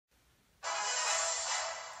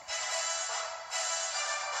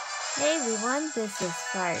Hey everyone, this is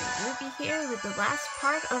FireyRuby here with the last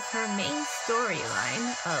part of her main storyline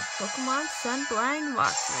of Pokemon Sun Blind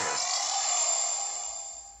walkthrough.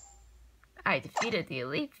 I defeated the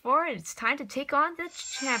Elite Four and it's time to take on the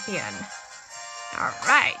champion.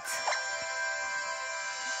 Alright.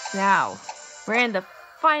 Now, we're in the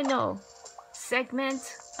final segment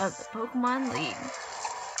of the Pokemon League.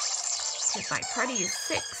 My party is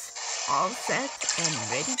 6, all set and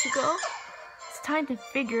ready to go. It's time to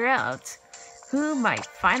figure out who my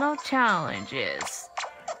final challenge is.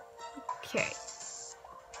 Okay,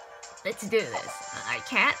 let's do this. I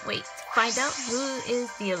can't wait to find out who is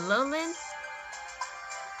the Alolan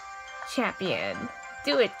champion.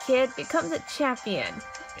 Do it, kid. Become the champion.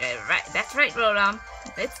 Right, that's right, Rodom.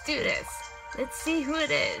 Let's do this. Let's see who it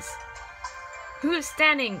is. Who is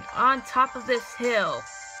standing on top of this hill?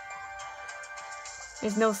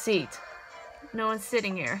 There's no seat. No one's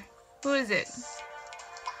sitting here. Who is it?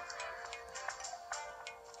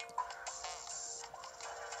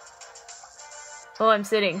 Oh, I'm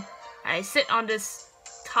sitting. I sit on this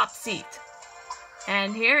top seat.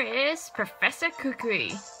 And here is Professor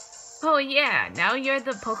Kukui. Oh yeah, now you're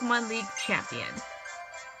the Pokemon League champion.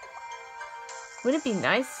 Wouldn't it be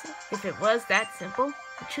nice if it was that simple?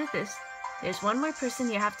 The truth is, there's one more person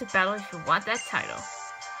you have to battle if you want that title.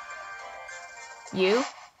 You?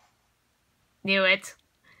 Knew it.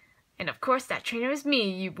 And of course that trainer is me,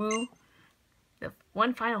 you boo. The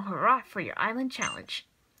one final hurrah for your island challenge.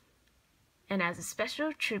 And as a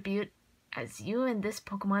special tribute, as you and this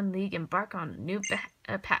Pokemon League embark on a new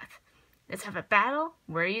path, let's have a battle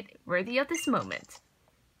worthy of this moment.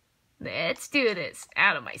 Let's do this.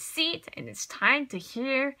 Out of my seat, and it's time to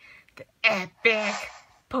hear the epic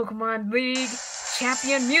Pokemon League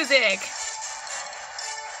champion music.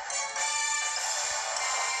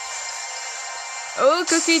 Oh,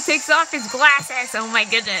 Cookie takes off his glasses. Oh my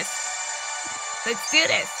goodness. Let's do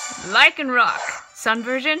this. Like and rock. Sun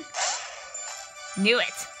version? Knew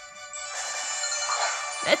it.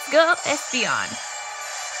 Let's go, Espeon.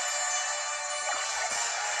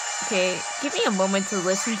 Okay, give me a moment to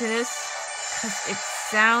listen to this, because it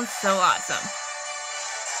sounds so awesome.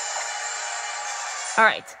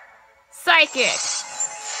 Alright. Psychic.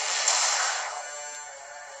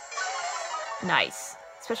 Nice.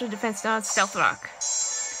 Special defense on Stealth Rock.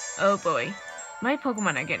 Oh boy. My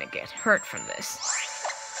Pokemon are gonna get hurt from this.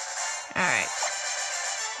 Alright.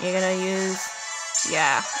 You're gonna use...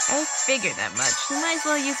 Yeah, I figured that much. You might as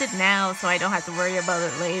well use it now so I don't have to worry about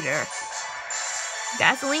it later.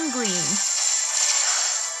 Dazzling Gleam.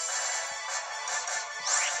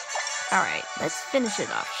 Alright, let's finish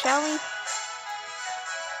it off, shall we?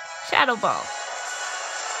 Shadow Ball.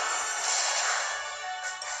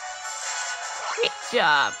 Great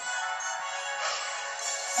job.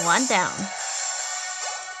 One down.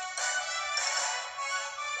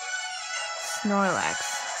 Snorlax.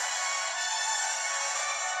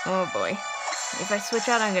 Oh boy. If I switch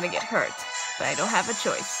out, I'm gonna get hurt. But I don't have a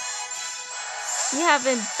choice. You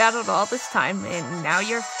haven't battled all this time, and now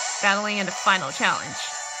you're battling in the final challenge.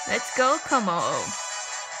 Let's go, Como.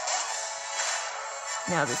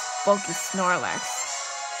 Now this bulky Snorlax.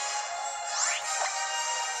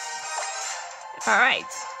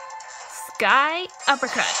 Alright. Sky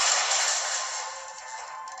Uppercut.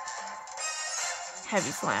 Heavy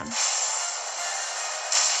Slam.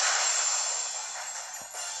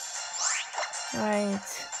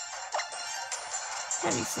 Alright.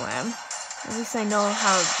 Heavy Slam. At least I know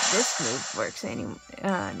how this move works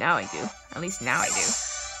now I do. At least now I do.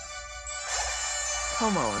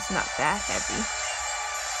 Como is not that heavy.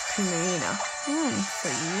 Primarina. So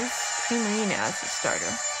you use Primarina as a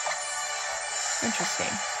starter.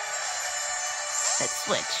 Interesting. Let's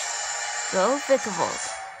switch. Go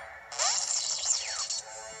Vikavolt.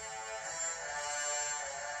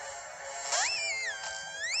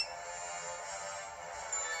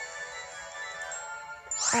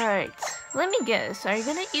 Alright, let me guess. Are you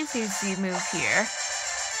gonna use your Z move here?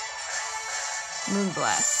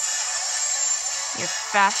 Moonblast. You're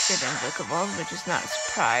faster than Vikavolt, which is not a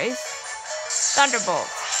surprise. Thunderbolt.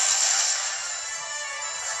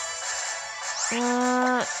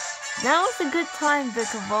 Now is a good time,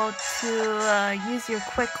 Vikavolt, to use your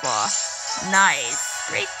Quick Claw. Nice.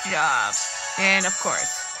 Great job. And of course,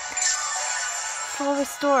 full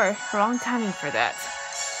restore. Wrong timing for that.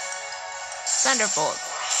 Thunderbolt.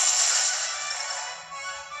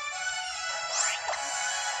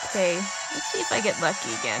 Okay, let's see if I get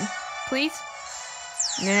lucky again. Please?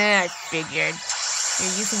 Nah, I figured.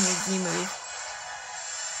 You're using your Z move.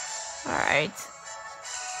 Alright.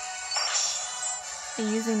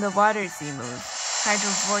 I'm using the water Z move. Hydro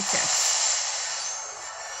Vortex.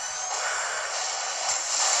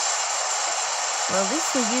 Well, at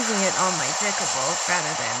least we're using it on my Vicable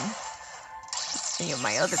rather than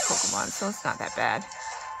my other Pokemon, so it's not that bad.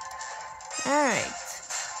 Alright.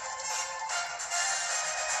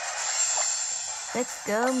 Let's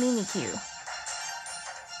go Mimikyu.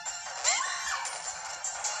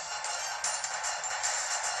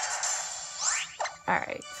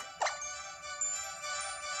 Alright.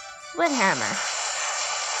 Wood Hammer.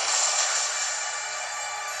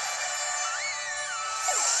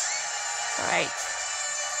 Alright.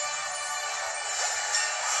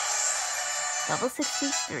 Level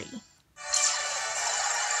 63.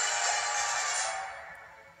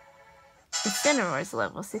 Incineroar's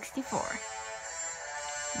level 64.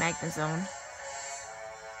 Magnezone.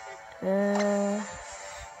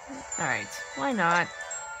 Alright, why not?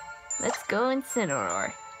 Let's go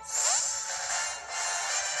Incineroar.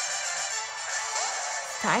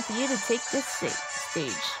 It's time for you to take this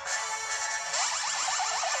stage.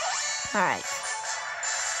 Alright.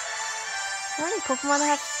 How many Pokemon I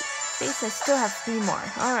have face? I still have 3 more.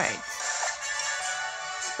 Alright.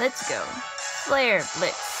 Let's go. Flare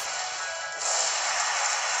Blitz.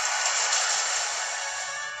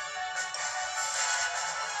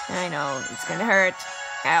 I know, it's gonna hurt.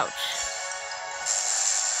 Ouch.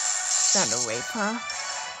 Thunder Wave, huh?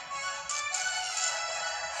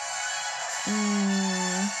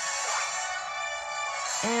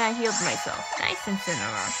 And I healed myself. Nice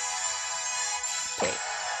Incineroar. Okay,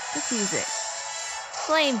 let's use it.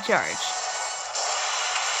 Flame Charge.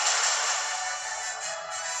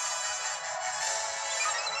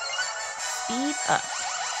 Speed up.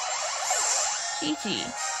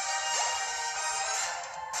 GG.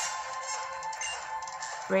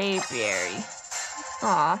 Braviary.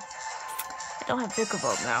 Aw. I don't have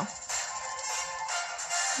Vicable now.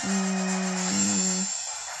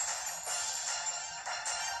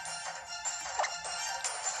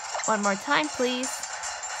 One more time, please.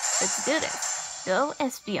 Let's do this. Go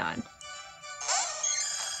Espeon.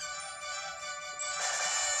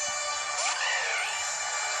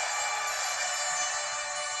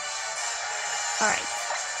 Alright.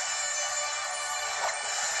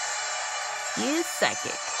 Use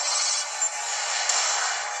Psychic.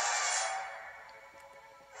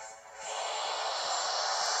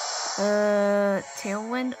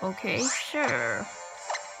 Tailwind? Okay, sure.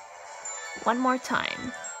 One more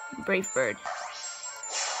time. Brave Bird.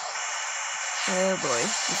 Oh boy,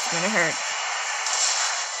 this is gonna hurt.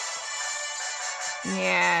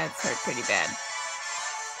 Yeah, it's hurt pretty bad.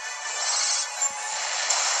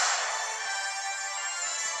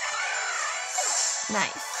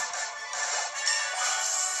 Nice.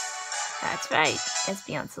 That's right,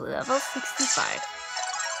 Espeon's level 65.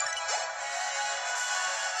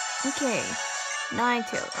 Okay,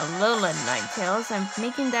 Ninetales, Alola Ninetales. I'm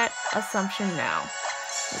making that assumption now.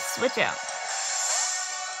 Let's switch out.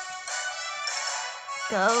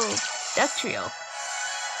 Go, Ductrio.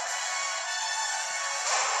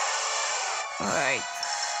 Alright.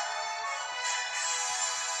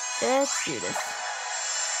 Let's do this.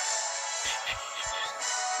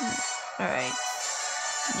 Alright.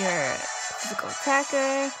 You're a physical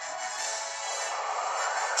attacker.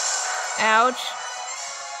 Ouch.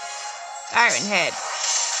 Iron Head.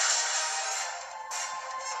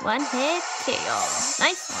 One hit KO.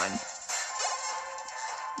 Nice one.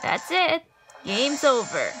 That's it. Game's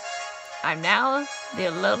over. I'm now the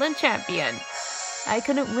Alolan champion. I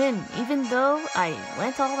couldn't win even though I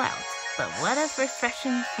went all out. But what a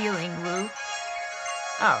refreshing feeling, Woo.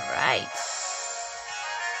 Alright.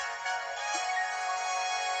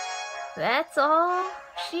 That's all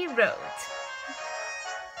she wrote.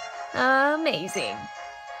 Amazing.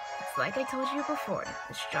 It's like I told you before,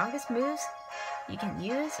 the strongest moves you can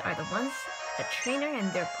use are the ones a trainer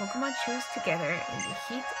and their Pokemon choose together in the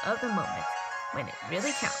heat of the moment, when it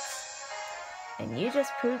really counts. And you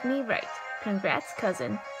just proved me right. Congrats,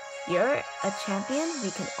 cousin. You're a champion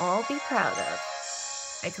we can all be proud of.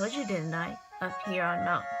 I told you, didn't I, up here on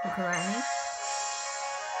Mount Hukulani?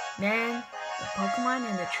 Man, the Pokemon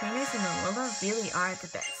and the trainers in Alola really are the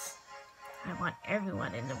best. I want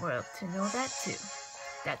everyone in the world to know that too.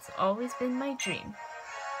 That's always been my dream.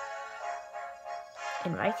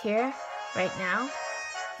 And right here, right now,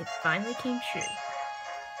 it finally came true.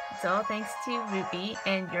 It's all thanks to Ruby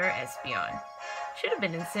and your Espeon. Should have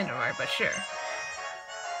been Incineroar, but sure.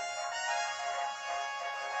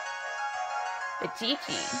 But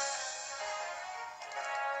GG.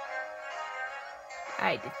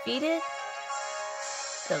 I defeated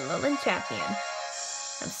the Alolan champion.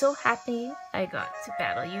 I'm so happy I got to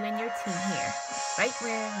battle you and your team here, right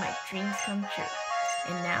where my dreams come true.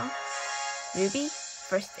 And now, Ruby,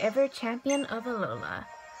 first ever champion of Alola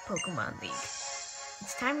Pokemon League.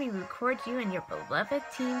 It's time we record you and your beloved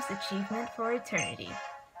team's achievement for eternity.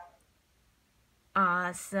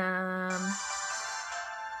 Awesome.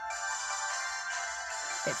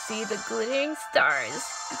 Let's see the glittering stars.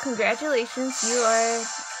 Congratulations, you are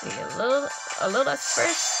the Alola's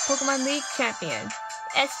first Pokemon League champion.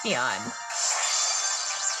 Espeon,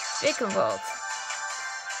 Vikavolt,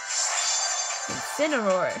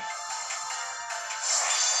 Incineroar,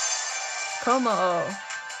 Como,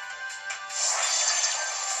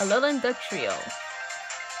 Alola and Dugtrio,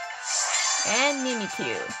 and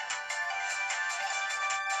Mimikyu.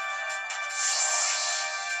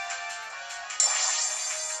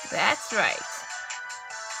 That's right.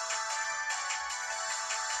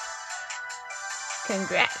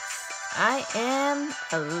 Congrats. I am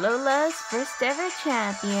Alola's first ever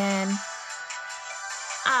champion.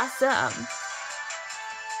 Awesome.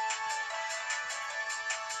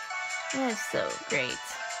 That's so great.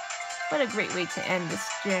 What a great way to end this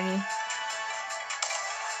journey.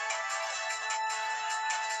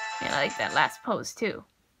 And I like that last pose too.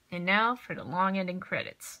 And now for the long ending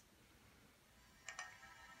credits.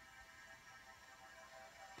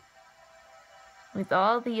 With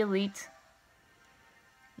all the elite,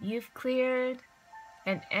 you've cleared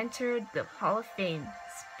and entered the Hall of Fame.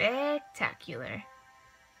 Spectacular.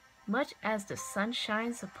 Much as the sun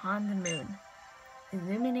shines upon the moon,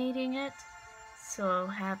 illuminating it, so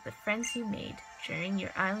have the friends you made during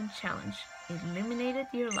your island challenge illuminated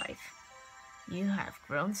your life. You have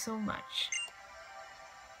grown so much.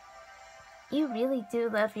 You really do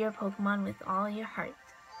love your Pokemon with all your heart,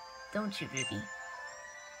 don't you, Ruby?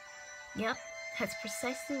 Yep. That's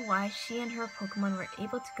precisely why she and her Pokemon were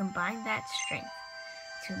able to combine that strength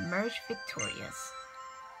to emerge victorious.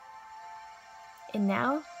 And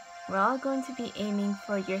now, we're all going to be aiming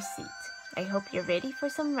for your seat. I hope you're ready for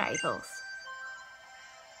some rivals.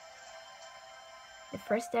 The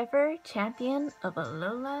first ever champion of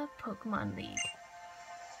Alola Pokemon League.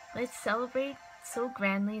 Let's celebrate so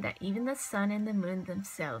grandly that even the sun and the moon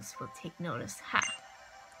themselves will take notice. Ha!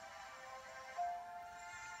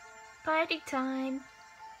 Party time!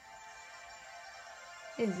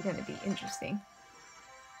 This is gonna be interesting.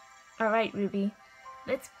 Alright, Ruby.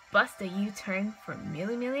 Let's bust a U-turn for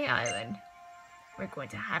Millie Island. We're going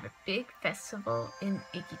to have a big festival in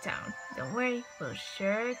Icky Town. Don't worry, we'll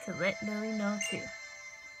sure to let Millie know too.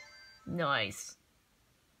 Nice.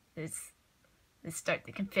 Let's start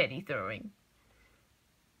the confetti throwing.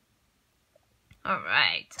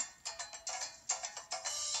 Alright.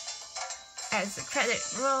 As the credit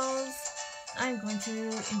rolls, I'm going to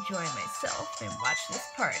enjoy myself and watch this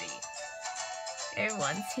party.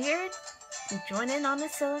 Everyone's here to join in on the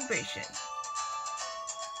celebration.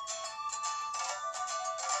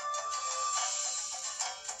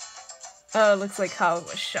 Oh, looks like Howard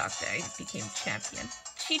was shocked that I became champion.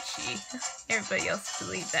 Chi-Chi. Everybody else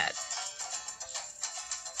believed that.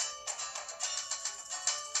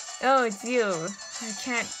 Oh, it's you.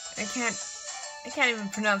 I can't even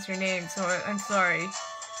pronounce your name, so I'm sorry.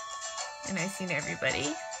 And I've seen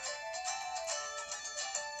everybody.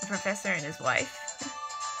 The professor and his wife.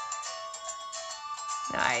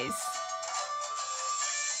 Nice.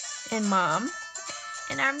 And Mom.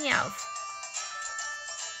 And our Meowth.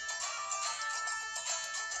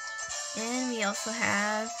 And we also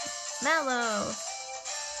have Mallow.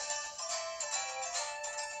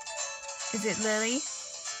 Is it Lily?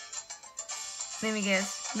 Let me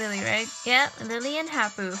guess. Lily, right? Yeah, Lily and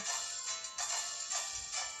Hapu.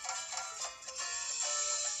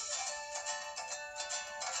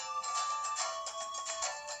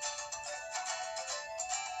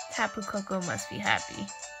 Tapu Koko must be happy.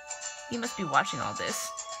 He must be watching all this.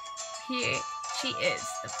 Here, she is,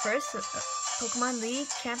 the first Pokemon League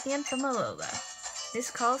champion from Alola. This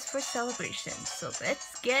calls for celebration, so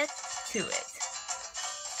let's get to it.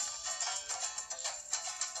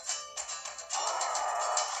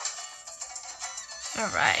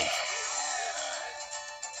 Alright.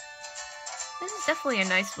 This is definitely a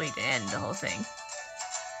nice way to end the whole thing.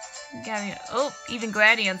 Oh, even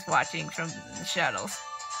Gladion's watching from the shadows.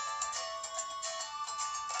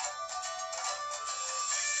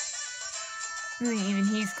 Even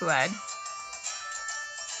he's glad.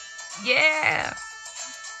 Yeah!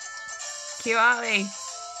 Kiwale,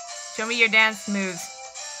 show me your dance moves.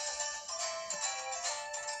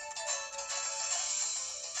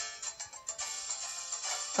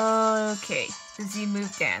 Okay, the Z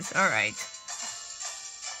move dance, alright.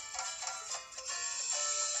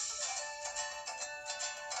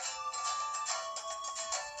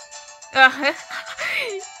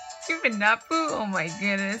 Even Napu? Oh my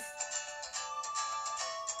goodness.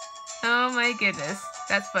 Oh my goodness.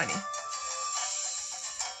 That's funny.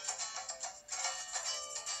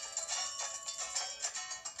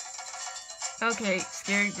 Okay,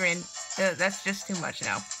 scary grin. That's just too much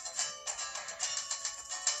now.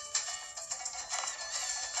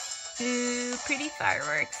 Ooh, pretty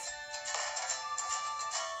fireworks.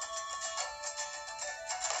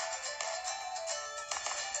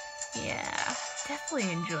 Yeah,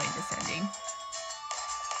 definitely enjoying this ending.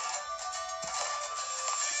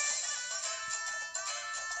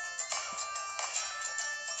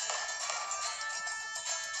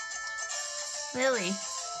 Lily.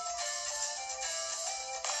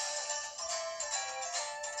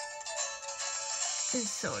 It's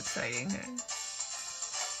so exciting.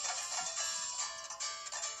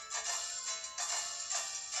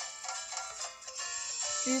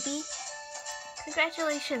 Ruby,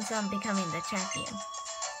 congratulations on becoming the champion.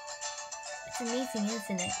 It's amazing,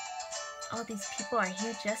 isn't it? All these people are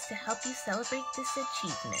here just to help you celebrate this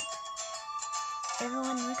achievement.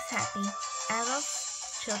 Everyone looks happy.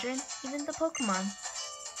 Adults, children, even the Pokemon.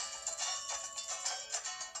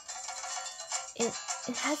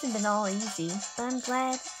 It hasn't been all easy, but I'm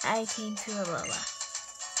glad I came to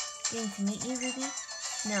Alola. Getting to meet you, Ruby?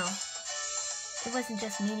 No. It wasn't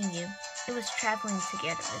just meeting you. It was traveling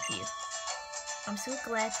together with you. I'm so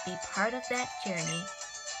glad to be part of that journey.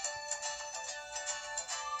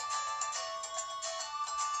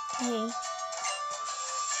 Hey.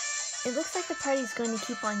 It looks like the party's going to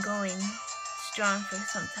keep on going strong for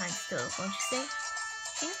some time still, won't you say?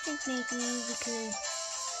 Do you think maybe we could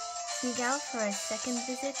sneak out for a second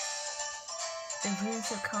visit? The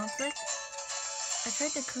ruins of conflict? I've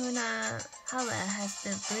heard the Alola has the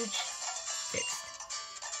bridge fixed.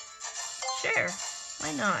 Sure,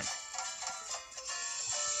 why not?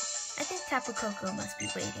 I think Tapu Koko must be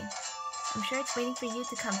waiting. I'm sure it's waiting for you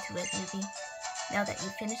to come to it, Ruby, now that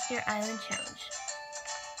you've finished your island challenge.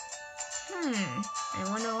 I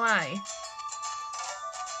wonder why.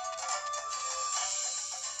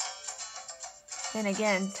 Then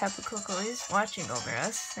again, Tapu Koko is watching over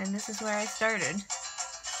us, and this is where I started.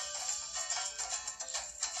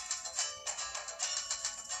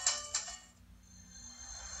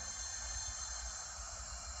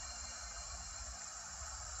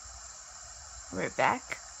 We're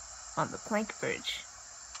back on the plank bridge.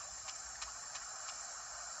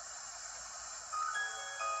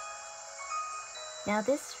 Now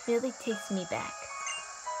this really takes me back.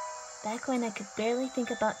 Back when I could barely think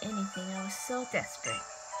about anything, I was so desperate.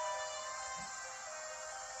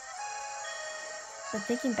 But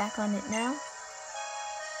thinking back on it now,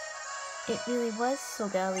 it really was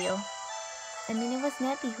Solgaleo. I mean, it was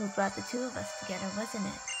Nebby who brought the two of us together, wasn't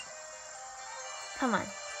it? Come on,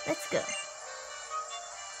 let's go.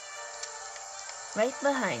 Right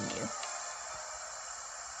behind you.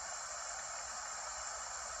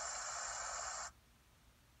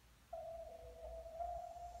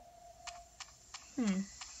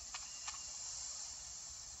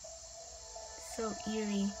 So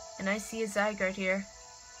eerie, and I see a Zygarde here.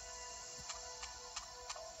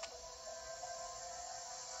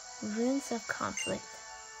 Ruins of conflict.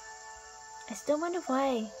 I still wonder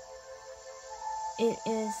why it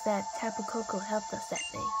is that Tapu Koko helped us that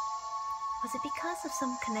day. Was it because of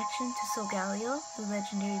some connection to Solgaleo, the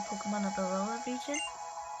legendary Pokemon of the Alola region?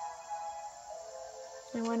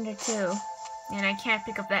 I wonder too. And I can't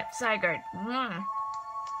pick up that Zygarde.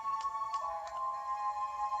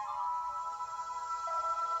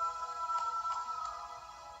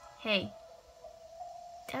 Hey,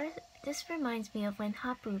 this reminds me of when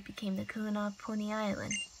Hapu became the Kuna of Pony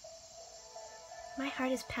Island. My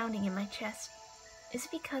heart is pounding in my chest. Is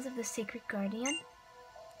it because of the Sacred Guardian?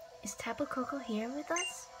 Is Tapu Koko here with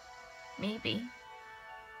us? Maybe.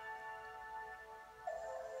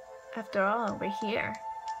 After all, we're here.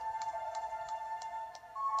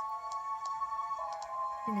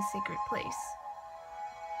 In a sacred place.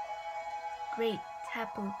 Great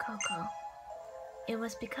Tapu Koko. It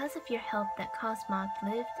was because of your help that Cosmog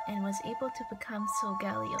lived and was able to become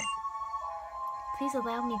Solgaleo. Please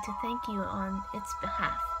allow me to thank you on its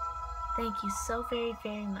behalf. Thank you so very,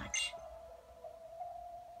 very much.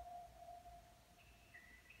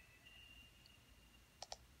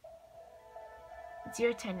 It's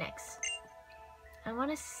your turn next. I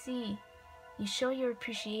want to see you show your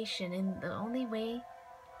appreciation in the only way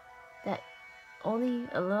that only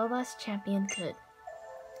Alola's champion could.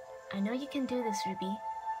 I know you can do this, Ruby.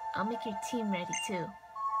 I'll make your team ready too.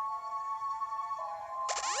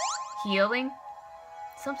 Healing?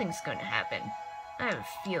 Something's going to happen. I have a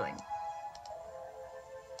feeling.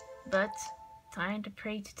 But, time to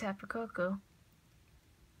pray to Tapu Koko.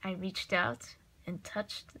 I reached out and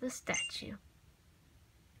touched the statue.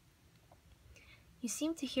 You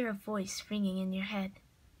seem to hear a voice ringing in your head,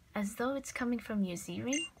 as though it's coming from your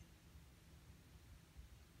Z-Ring.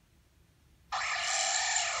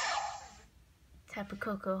 Tapu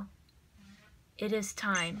Koko. It is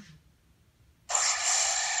time.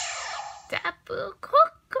 Tapu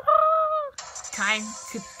Koko! Time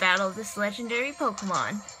to battle this legendary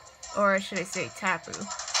Pokemon. Or should I say Tapu.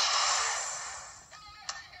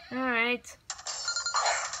 Alright.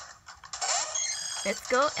 Let's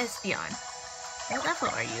go, Espeon. What level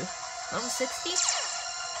are you? Level 60?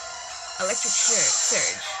 Electric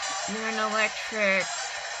Surge. You're an electric...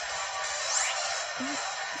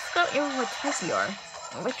 Let's go what type you are.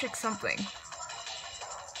 Electric something.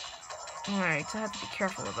 Alright, so I have to be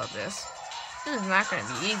careful about this. This is not going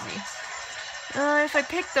to be easy. If I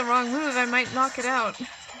pick the wrong move, I might knock it out.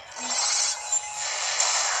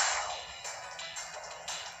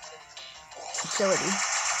 Utility.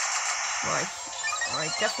 Well, I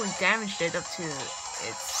definitely damaged it up to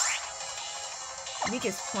its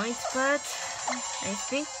weakest point, but I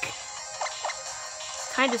think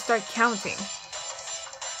it's time to start counting.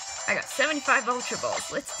 I got 75 Ultra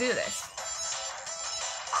Balls. Let's do this.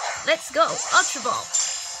 Let's go! Ultra Ball!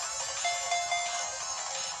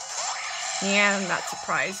 Yeah, I'm not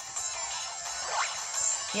surprised.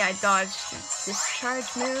 Yeah, I dodged the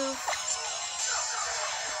discharge move.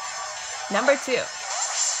 Number 2.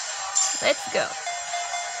 Let's go.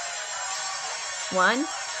 1.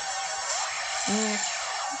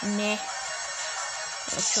 Meh.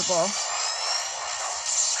 Ultra Ball.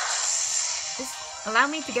 Just allow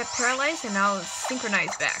me to get paralyzed and I'll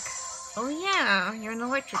synchronize back. Oh yeah, you're an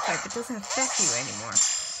electric type. It doesn't affect you anymore.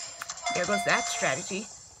 There goes that strategy.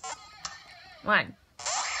 1.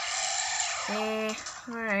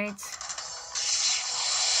 Alright.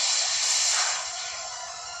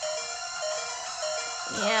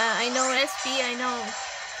 Yeah, I know, SB, I know.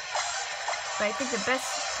 But I think the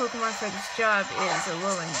best Pokemon for this job is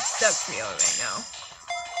Alola and Dugtrio right now.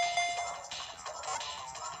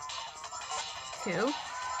 2.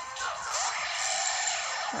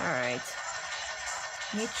 Alright.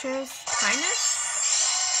 Nature's Kindness?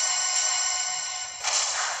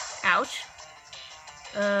 Ouch.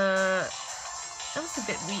 That was a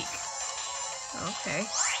bit weak. Okay.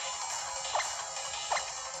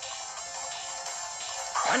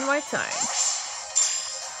 One more time.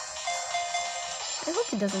 I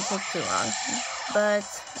hope it doesn't take too long, but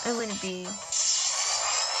I wouldn't be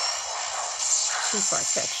too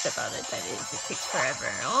far-fetched about it. That is, it takes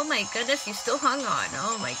forever. Oh my goodness, you still hung on.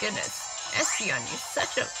 Oh my goodness. Espeon, you're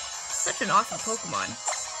such an awesome Pokemon.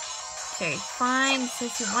 Okay, fine.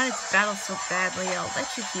 Since you wanted to battle so badly, I'll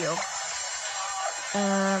let you heal.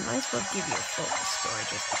 Might as well give you a full restore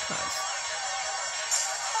just because.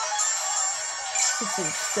 Since you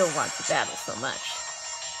still want to battle so much.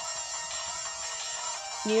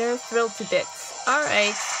 You're thrilled to bits.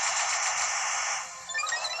 Alright.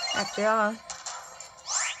 After all,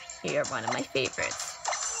 you're one of my favorites.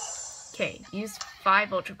 Okay, use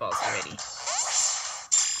 5 Ultra Balls already.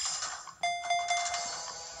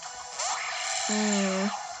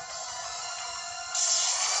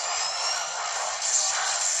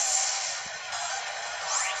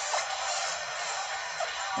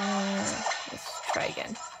 Let's try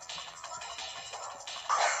again.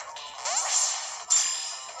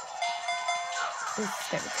 This is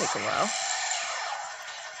gonna take a while.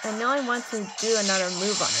 I know I want to do another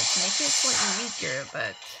move on it to make it slightly weaker,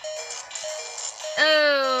 but...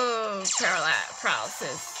 Oh!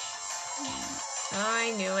 Paralysis. Oh,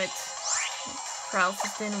 I knew it.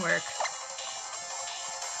 Paralysis didn't work.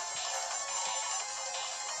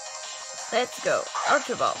 Let's go.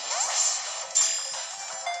 Ultra Ball.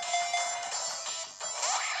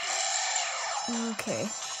 Okay.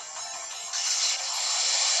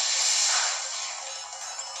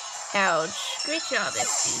 Ouch. Great job,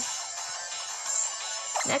 SB.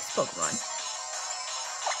 Next Pokemon.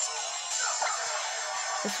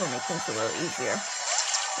 This will make things a little easier.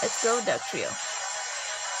 Let's go, Dugtrio.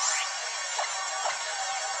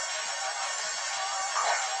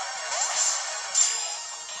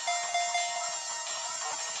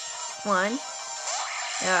 One.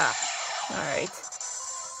 Yeah. Alright.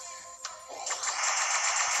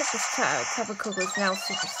 Except this Tapu Koko is now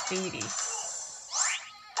super speedy.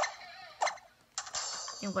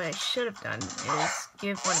 And what I should have done is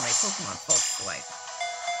give one of my Pokemon False Light.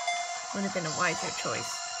 Would have been a wiser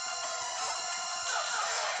choice.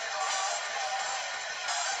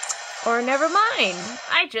 Or never mind!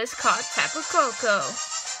 I just caught Tapu Koko!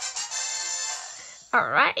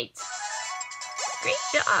 Alright! Great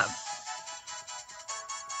job!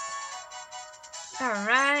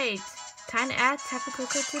 Alright! Time to add Tapu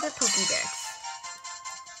Koko to the Pokédex.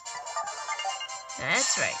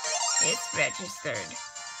 That's right. It's registered.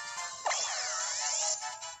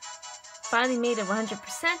 Finally made it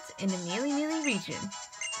 100% in the Mealy region.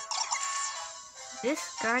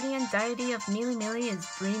 This guardian deity of Mealy is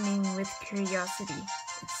brimming with curiosity.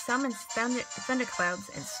 It summons thunderclouds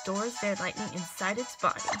and stores their lightning inside its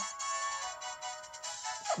body.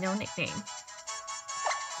 No nickname.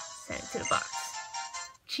 Send it to the box.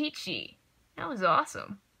 Chi-Chi. That was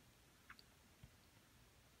awesome.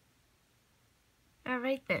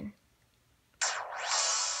 Alright then.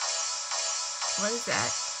 What is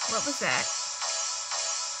that? What was that?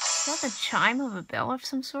 Is that the chime of a bell of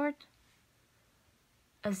some sort?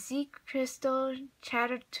 A Z crystal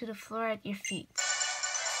chattered to the floor at your feet.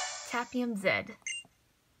 Tapium Z.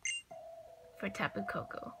 For Tapu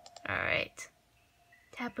Koko. Alright.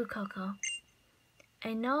 Tapu Koko.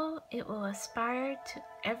 I know it will aspire to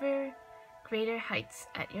ever greater heights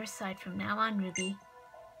at your side from now on, Ruby.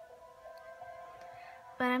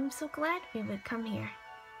 But I'm so glad we would come here.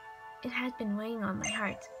 It had been weighing on my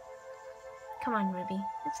heart. Come on, Ruby,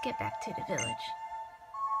 let's get back to the village.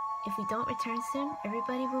 If we don't return soon,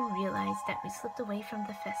 everybody will realize that we slipped away from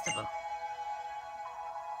the festival.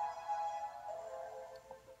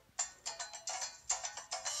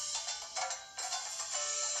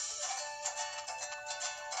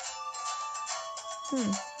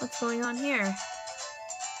 What's going on here?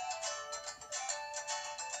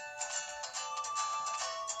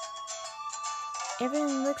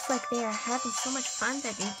 Everyone looks like they are having so much fun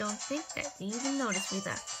that they don't think that they even notice we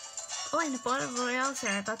left. Oh, and the battle royales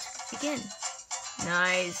are about to begin.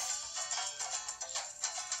 Nice.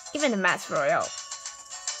 Even the mass royale.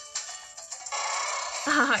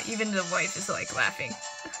 Even the wife is like laughing.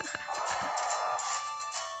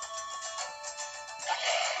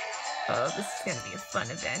 Oh, this is gonna be a fun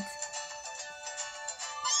event.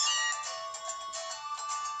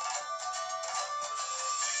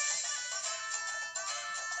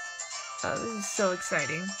 Oh, this is so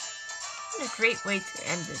exciting. What a great way to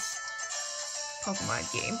end this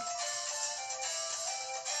Pokemon game.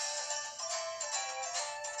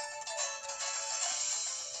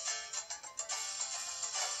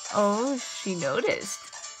 Oh, she noticed.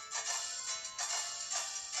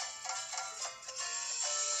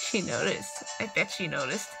 She noticed. I bet she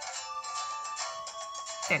noticed.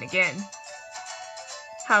 Then again,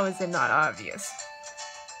 how is it not obvious?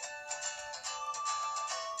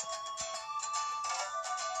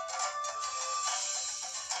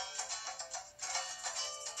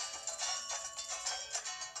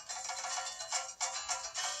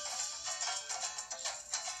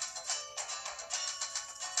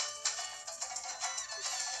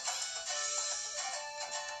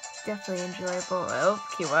 Definitely enjoyable. Oh,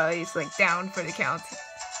 Kiwali's like down for the count.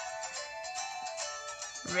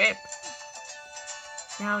 Rip.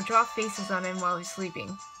 Now draw faces on him while he's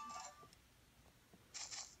sleeping.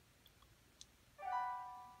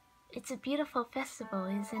 It's a beautiful festival,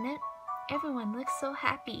 isn't it? Everyone looks so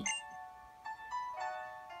happy.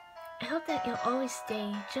 I hope that you'll always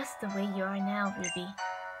stay just the way you are now, Ruby.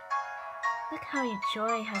 Look how your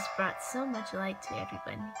joy has brought so much light to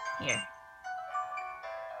everyone here.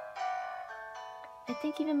 I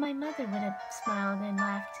think even my mother would have smiled and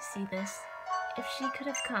laughed to see this, if she could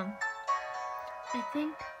have come. I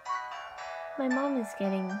think my mom is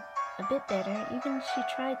getting a bit better, even she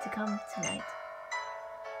tried to come tonight.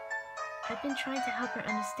 I've been trying to help her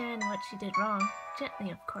understand what she did wrong,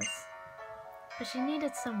 gently of course, but she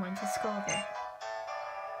needed someone to scold her.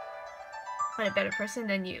 What a better person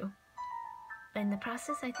than you. But in the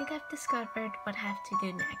process, I think I've discovered what I have to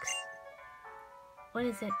do next. What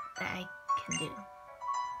is it that I can do?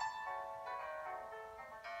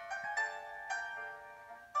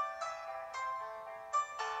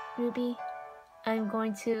 Ruby, I'm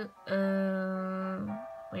going to, what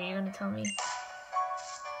are you gonna tell me?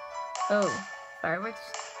 Oh, fireworks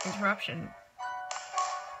interruption.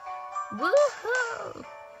 Woohoo!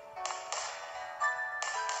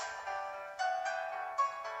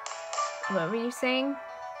 What were you saying?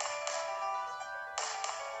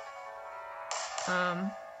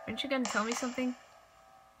 Aren't you gonna tell me something?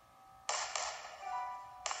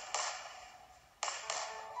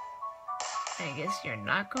 I guess you're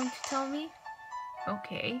not going to tell me?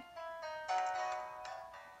 Okay.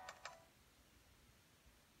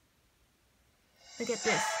 Look at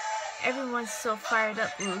this. Everyone's so fired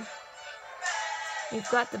up, Lou. We've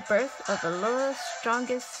got the birth of Alola's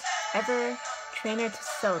strongest ever trainer to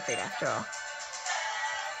celebrate after all.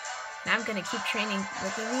 Now I'm gonna keep training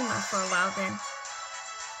with Lima for a while then.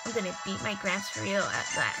 I'm gonna beat my Gramps for real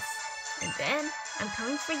at last. And then, I'm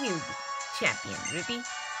coming for you, champion Ruby.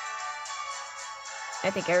 I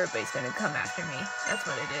think everybody's gonna come after me. That's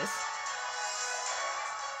what it is.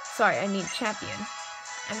 Sorry, I mean champion.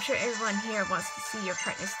 I'm sure everyone here wants to see your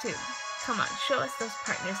partners too. Come on, show us those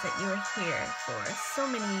partners that you are here for. So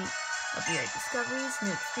many of your discoveries,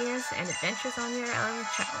 new experience, and adventures on your island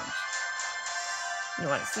challenge. You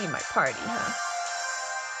want to see my party, huh?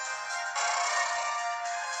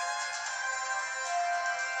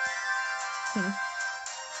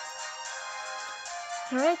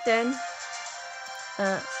 Alright then.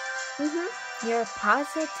 You're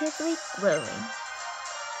positively glowing.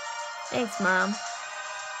 Thanks, Mom.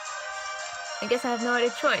 I guess I have no other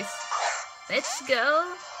choice. Let's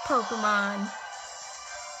go, Pokemon!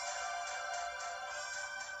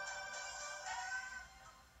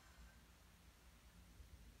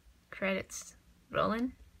 Credits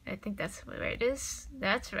rolling. I think that's where it is.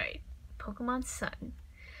 That's right. Pokemon Sun.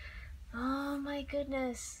 Oh my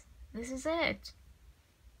goodness. This is it.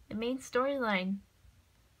 The main storyline.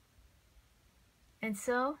 And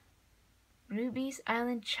so, Ruby's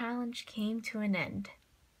Island Challenge came to an end.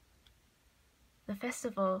 The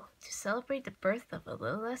festival to celebrate the birth of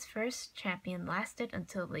Alola's first champion lasted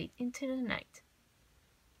until late into the night.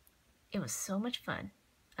 It was so much fun.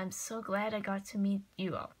 I'm so glad I got to meet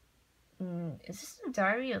you all. Is this the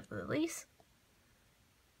diary of Lily's?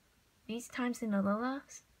 These times in Alola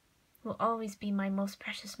will always be my most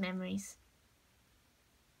precious memories.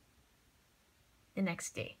 The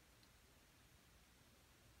next day.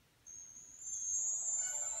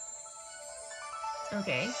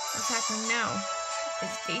 Okay, what's happening now?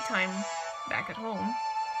 It's daytime back at home.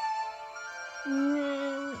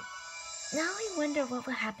 Now I wonder what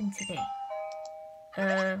will happen today.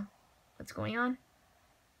 What's going on?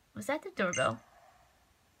 Was that the doorbell?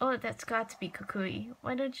 Oh, that's got to be Kukui.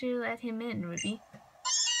 Why don't you let him in, Ruby?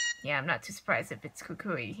 Yeah, I'm not too surprised if it's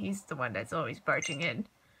Kukui. He's the one that's always barging in.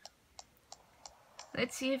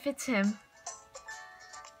 Let's see if it's him.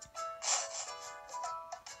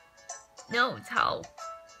 No, it's Hal.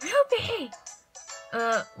 Ruby!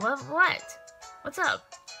 What? What's up?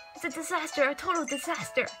 It's a disaster, a total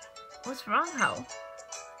disaster. What's wrong, Hal?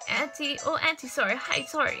 Auntie, sorry. Hi,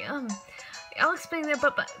 sorry. I'll explain there,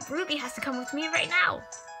 but Ruby has to come with me right now.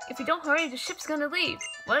 If we don't hurry, the ship's gonna leave.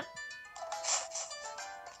 What?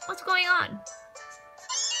 What's going on?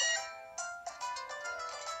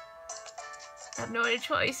 I have no other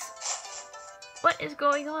choice. What is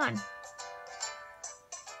going on?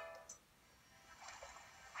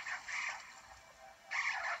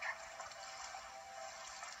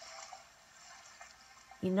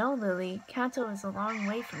 You know, Lily, Kanto is a long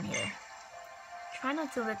way from here. Try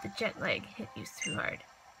not to let the jet lag hit you too hard.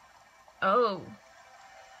 Oh.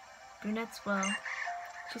 Brunette's well.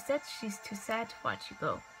 She said she's too sad to watch you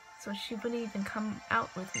go, so she wouldn't even come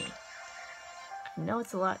out with me. I know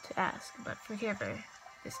it's a lot to ask, but forgive her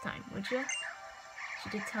this time, would you? She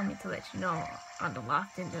did tell me to let you know on the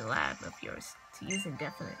loft in the lab of yours to use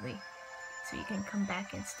indefinitely, so you can come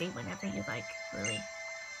back and stay whenever you like, Lily.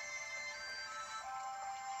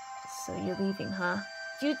 So you're leaving, huh?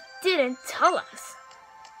 You didn't tell us!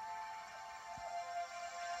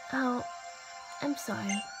 Oh, I'm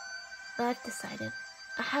sorry, but I've decided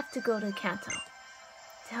I have to go to Kanto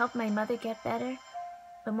to help my mother get better,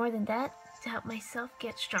 but more than that, to help myself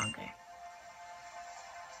get stronger.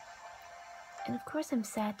 And of course I'm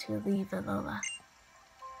sad to leave Alola,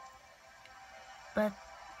 but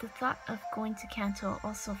the thought of going to Kanto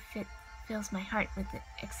also fills my heart with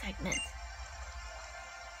excitement.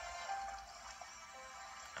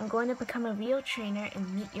 I'm going to become a real trainer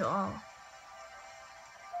and meet you all.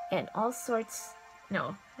 And all sorts...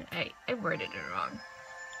 No, I worded it wrong.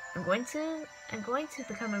 I'm going to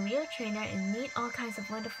become a real trainer and meet all kinds of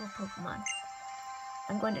wonderful Pokemon.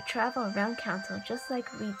 I'm going to travel around Kanto just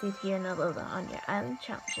like we did here in Alola on your island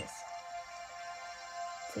challenges.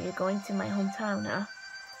 So you're going to my hometown, huh?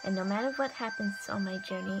 And no matter what happens on my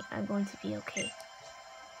journey, I'm going to be okay.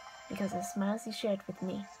 Because of the smiles you shared with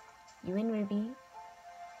me, you and Ruby,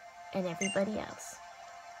 and everybody else.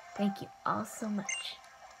 Thank you all so much.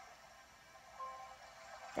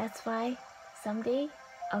 That's why, someday,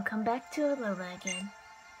 I'll come back to Alola again.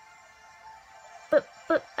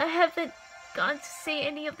 But I haven't gone to say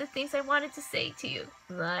any of the things I wanted to say to you.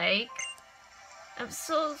 Like, I'm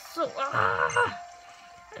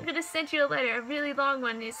I'm gonna send you a letter, a really long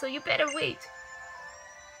one, so you better wait.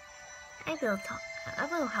 I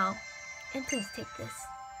will help. And please take this.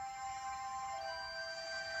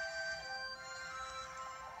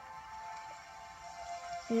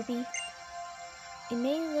 Ruby, it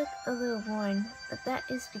may look a little worn, but that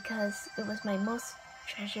is because it was my most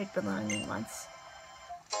treasured belonging once.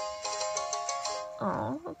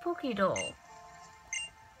 Aw, a Pokédoll.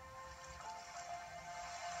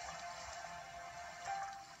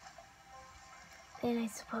 Then I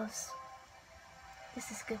suppose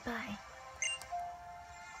this is goodbye.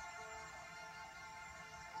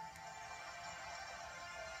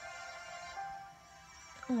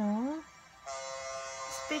 Aww.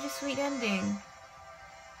 It's a bittersweet ending.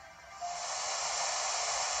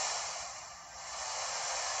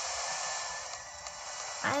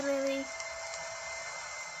 Bye, Lily.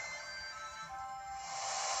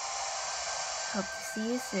 Hope to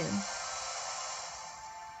see you soon.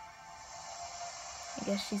 I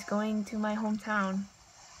guess she's going to my hometown.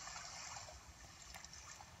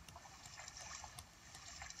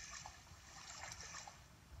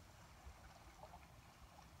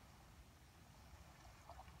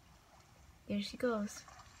 There she goes.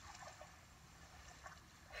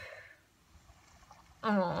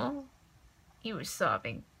 Aww, you were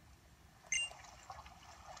sobbing.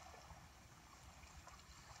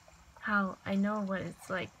 How I know what it's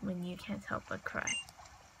like when you can't help but cry.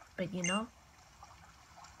 But you know,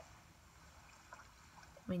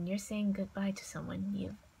 when you're saying goodbye to someone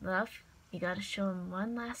you love, you gotta show them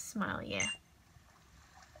one last smile, yeah.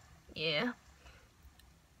 Yeah.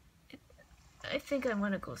 I think I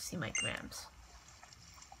wanna go see my Grams.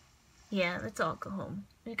 Yeah, let's all go home.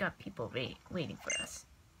 We got people waiting for us.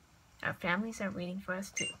 Our families are waiting for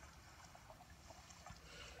us too.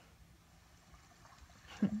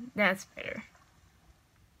 That's better.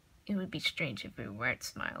 It would be strange if we weren't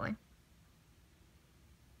smiling.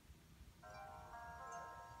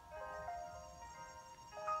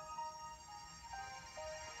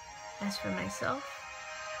 As for myself,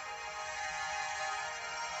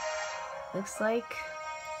 looks like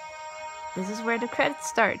this is where the credits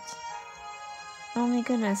start. Oh my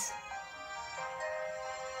goodness.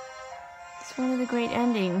 It's one of the great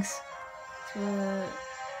endings to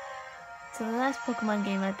the last Pokemon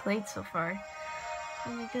game I played so far. Oh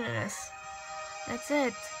my goodness. That's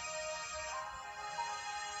it.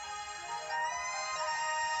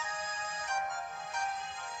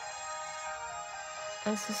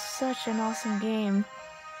 This is such an awesome game.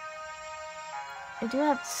 I do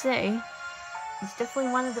have to say, it's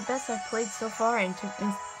definitely one of the best I've played so far in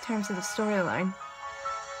terms of the storyline.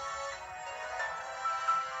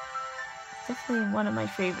 Definitely one of my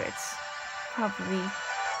favorites. Probably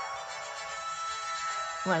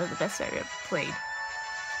one of the best I've ever played.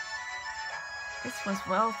 This was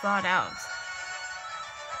well thought out.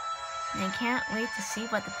 And I can't wait to see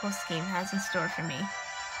what the post-game has in store for me.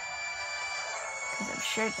 Because I'm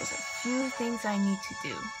sure there's a few things I need to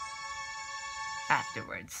do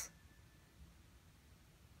afterwards.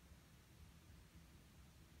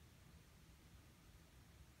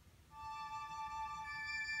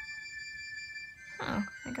 Oh,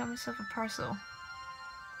 I got myself a parcel.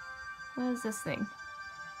 What is this thing?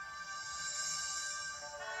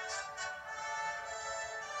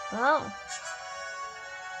 Well,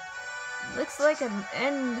 looks like an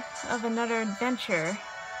end of another adventure.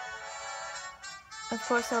 Of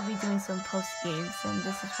course, I'll be doing some post-games, and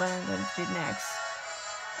this is what I'm going to do next.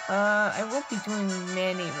 I won't be doing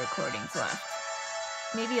many recordings left.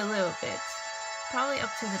 Maybe a little bit. Probably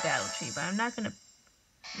up to the battle tree, but I'm not going to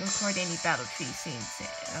record any battle tree scenes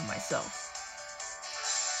myself.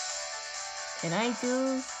 And I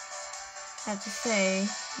do have to say,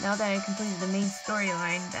 now that I completed the main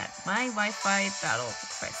storyline, that my Wi-Fi battle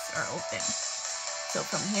requests are open. So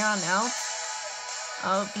from here on out,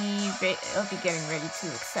 I'll be getting ready to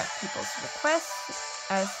accept people's requests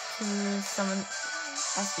as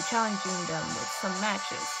to challenging them with some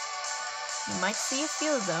matches. You might see a few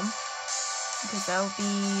of them, because I'll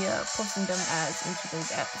be posting them as interlude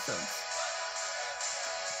episodes.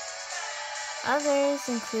 Others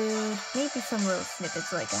include maybe some little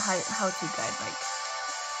snippets like a how-to guide,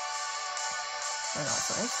 and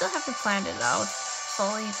also I still haven't planned it out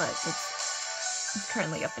fully, but it's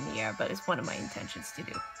currently up in the air, but it's one of my intentions to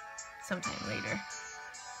do sometime later.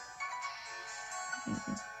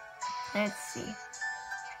 Let's see.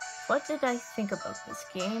 What did I think about this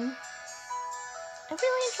game? I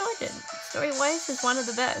really enjoyed it. Story-wise, it's one of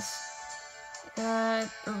the best. The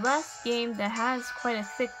last game that has quite a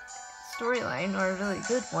thick storyline, or a really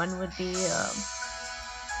good one, would be,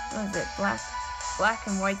 what was it? Black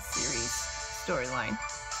and White series storyline.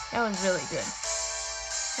 That was really good.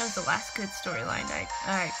 That was the last good storyline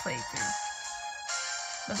I played through.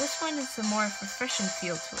 But this one is a more refreshing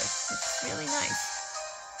feel to it. It's really nice.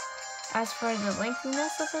 As for the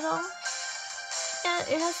lengthiness of it all, yeah,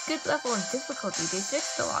 it has good level of difficulty. They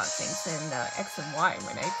fixed a lot of things in X and Y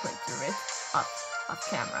when I played through it off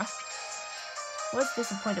camera. Was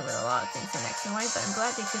disappointed with a lot of things in X and Y, but I'm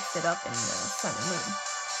glad they fixed it up in Sun and Moon.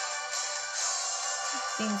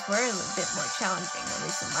 Things were a little bit more challenging, at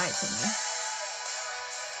least in my opinion.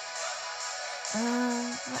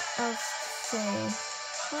 What else to say?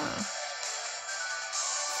 Huh.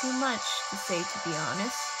 Too much to say, to be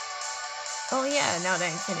honest. Oh yeah, now that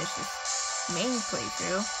I finished this main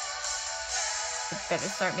playthrough, I better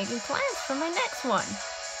start making plans for my next one.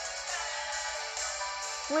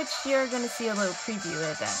 Which you're gonna see a little preview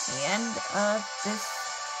of at the end of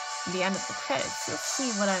the end of the credits. You'll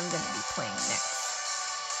see what I'm gonna be playing next.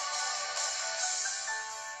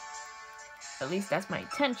 At least that's my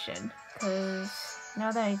intention, because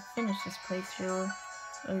now that I finish this playthrough,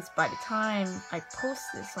 at least by the time I post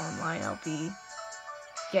this online, I'll be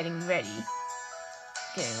getting ready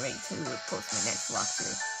to post my next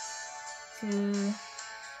walkthrough to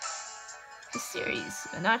the series.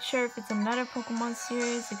 I'm not sure if it's another Pokemon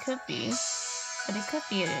series, it could be, but it could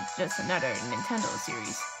be just another Nintendo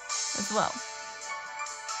series as well.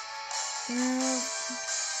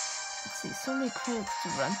 Let's see, so many credits to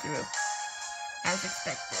run through, as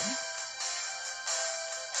expected.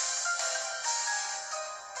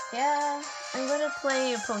 Yeah, I'm gonna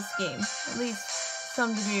play a post-game, at least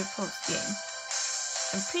some degree of post-game.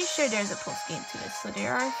 I'm pretty sure there's a post-game to this, so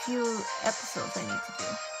there are a few episodes I need to do.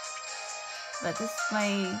 But this is my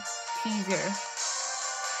teaser,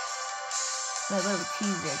 my little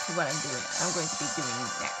teaser to what I'm going to be doing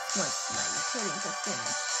next once my recordings are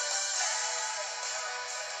finished.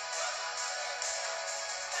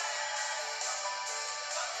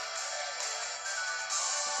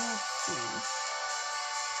 Let's see.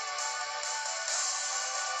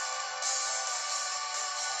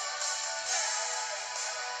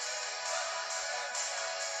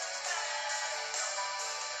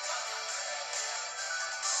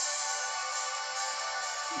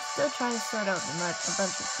 Still trying to sort out a bunch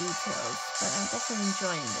of details, but I'm definitely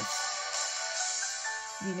enjoying this.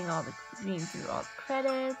 Reading through all the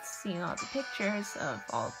credits, seeing all the pictures of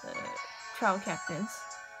all the trial captains.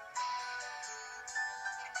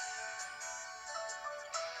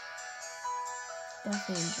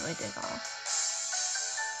 Definitely enjoyed it all.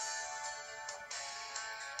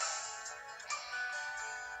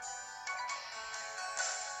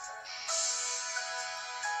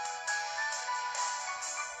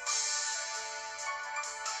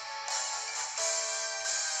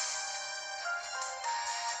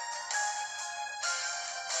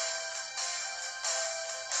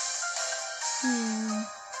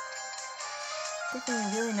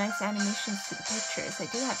 Definitely really nice animations to the pictures. I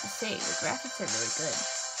do have to say, the graphics are really good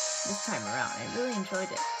this time around. I really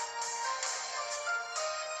enjoyed it.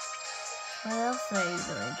 What else did I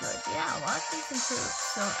really enjoy? Yeah, a lot of things improved.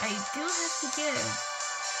 So I do have to give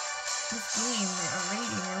this game a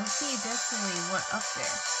rating. It would be definitely, up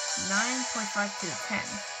there? 9.5 to 10.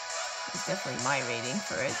 It's definitely my rating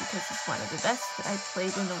for it because it's one of the best that I've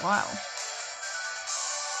played in a while.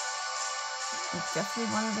 It's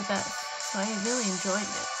definitely one of the best. So I really enjoyed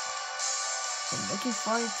it. And looking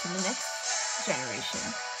forward to the next generation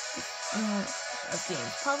of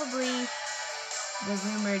games. Probably the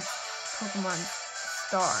rumored Pokemon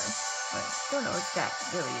Star. But I don't know if that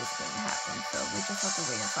really is going to happen. So we just have to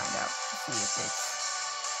wait and find out to see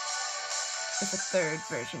if a third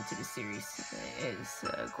version to the series is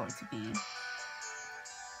going to be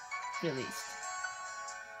released.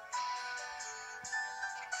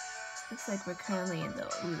 Looks like we're currently in the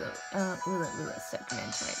Ula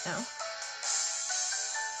segment right now.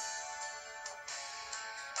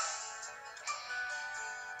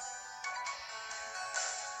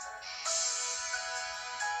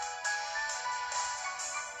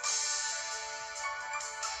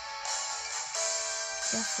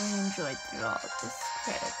 Definitely enjoyed through all of this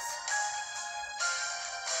credits.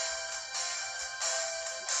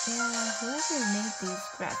 Yeah, whoever made these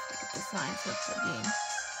graphic designs of the game,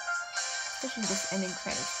 especially this ending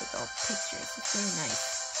credits with all the pictures, it's really nice.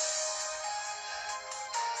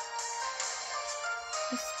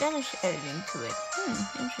 There's Spanish editing to it.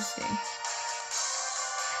 Interesting.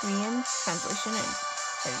 Korean translation and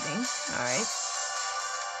editing. Alright.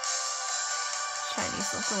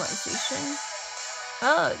 Chinese localization.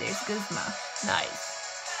 Oh, there's Guzma. Nice.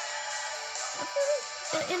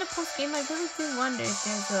 In a post-game, I really do wonder if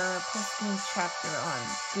there's a post-game chapter on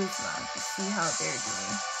Guzma to see how they're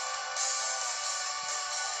doing.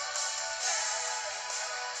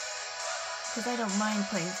 Because I don't mind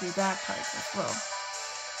playing through that part as well.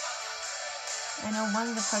 I know one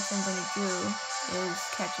of the parts I'm going to do is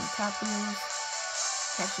catching Tapus,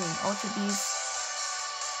 catching Ultra Beasts,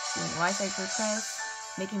 doing Wi-Fi requests,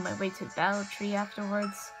 making my way to the battle tree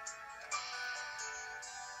afterwards.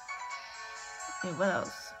 And what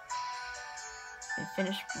else? And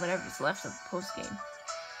finish whatever's left of the post-game.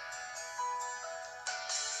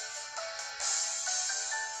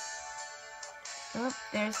 Oh,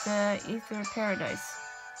 there's the Ether Paradise.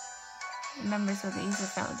 Members of the Ether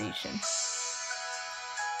Foundation.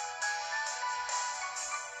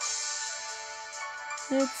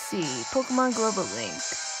 Let's see. Pokemon Global Link.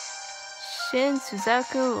 Shin,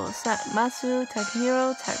 Suzaku, Masu,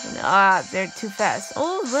 Takahiro, Takuna. Ah, they're too fast.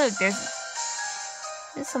 Oh, look,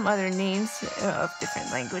 there's some other names of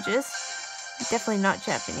different languages. Definitely not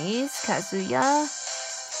Japanese. Kazuya.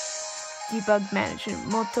 Debug Manager.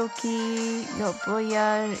 Motoki,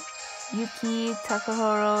 Nobuya, Yuki,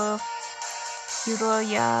 Takahiro,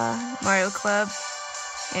 Hiroya, Mario Club,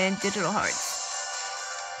 and Digital Hearts.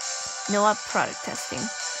 No-op product testing.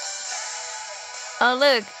 Oh,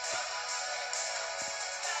 look!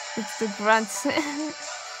 It's the grunts.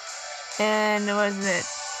 And what is it?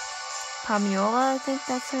 Pamiola, I think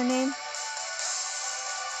that's her name.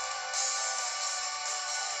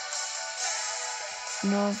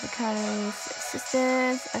 Nobukado's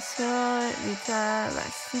assistants, Asura, Rita,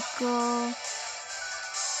 Lasico,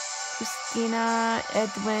 Christina,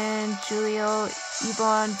 Edwin, Julio,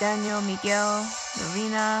 Yvonne, Daniel, Miguel,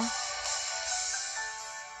 Marina.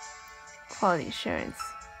 Quality assurance.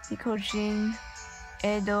 Nikojin,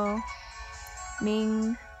 Edo,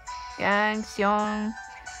 Ming, Yang Xiong,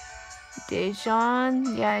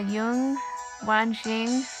 Dejan, Yayung,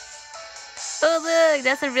 Wanjing. Oh look,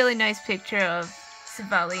 that's a really nice picture of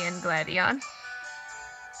Savali and Gladion.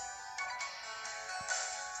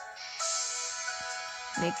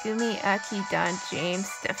 Megumi, Aki, Don, James,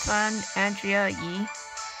 Stefan, Andrea, Yi.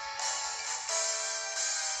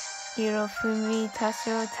 Hirofumi,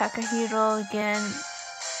 Tasuro, Takahiro again,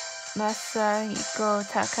 Masahiko,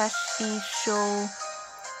 Takashi, Sho.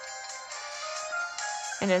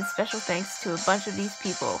 And then special thanks to a bunch of these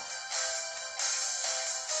people.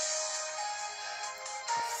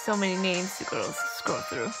 So many names to scroll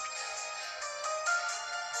through.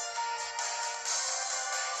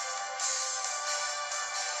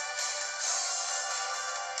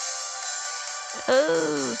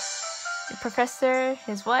 Oh, the professor,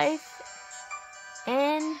 his wife,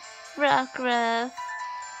 and Rockruff.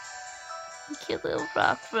 Cute little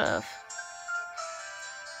Rockruff.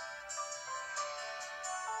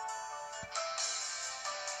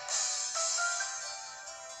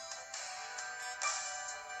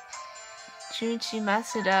 Junichi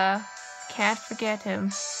Masuda, can't forget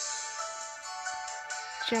him.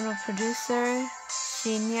 General producer,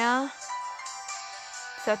 Shinya.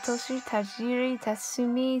 Satoshi Tajiri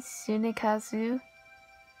Tatsumi Tsunekazu.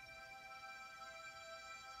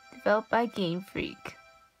 Developed by Game Freak.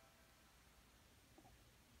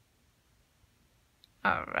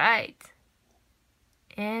 Alright.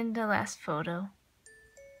 And the last photo.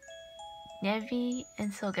 Nevi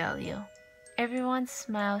and Solgaleo. Everyone's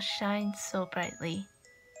smile shines so brightly.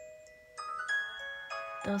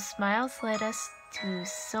 Those smiles led us to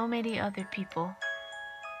so many other people.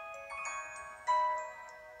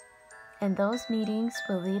 And those meetings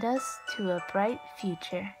will lead us to a bright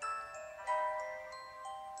future.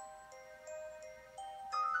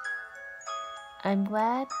 I'm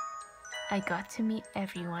glad I got to meet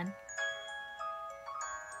everyone.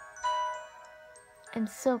 I'm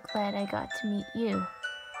so glad I got to meet you.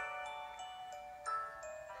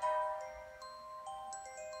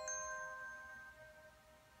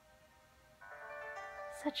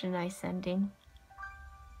 Such a nice ending.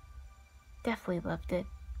 Definitely loved it.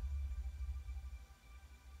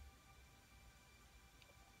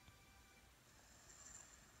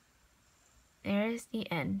 There is the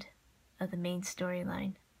end of the main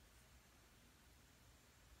storyline.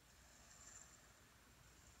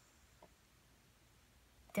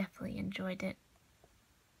 Definitely enjoyed it.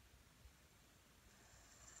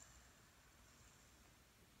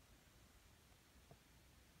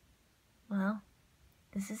 Well,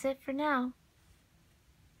 this is it for now.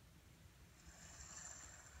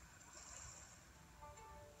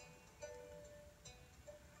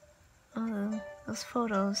 Oh, those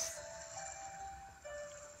photos.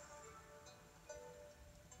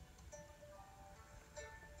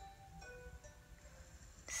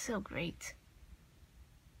 So great.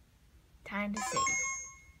 Time to save.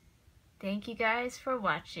 Thank you guys for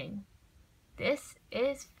watching. This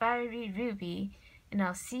is FireyRuby, and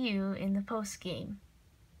I'll see you in the post game.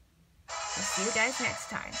 I'll see you guys next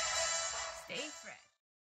time. Stay fresh.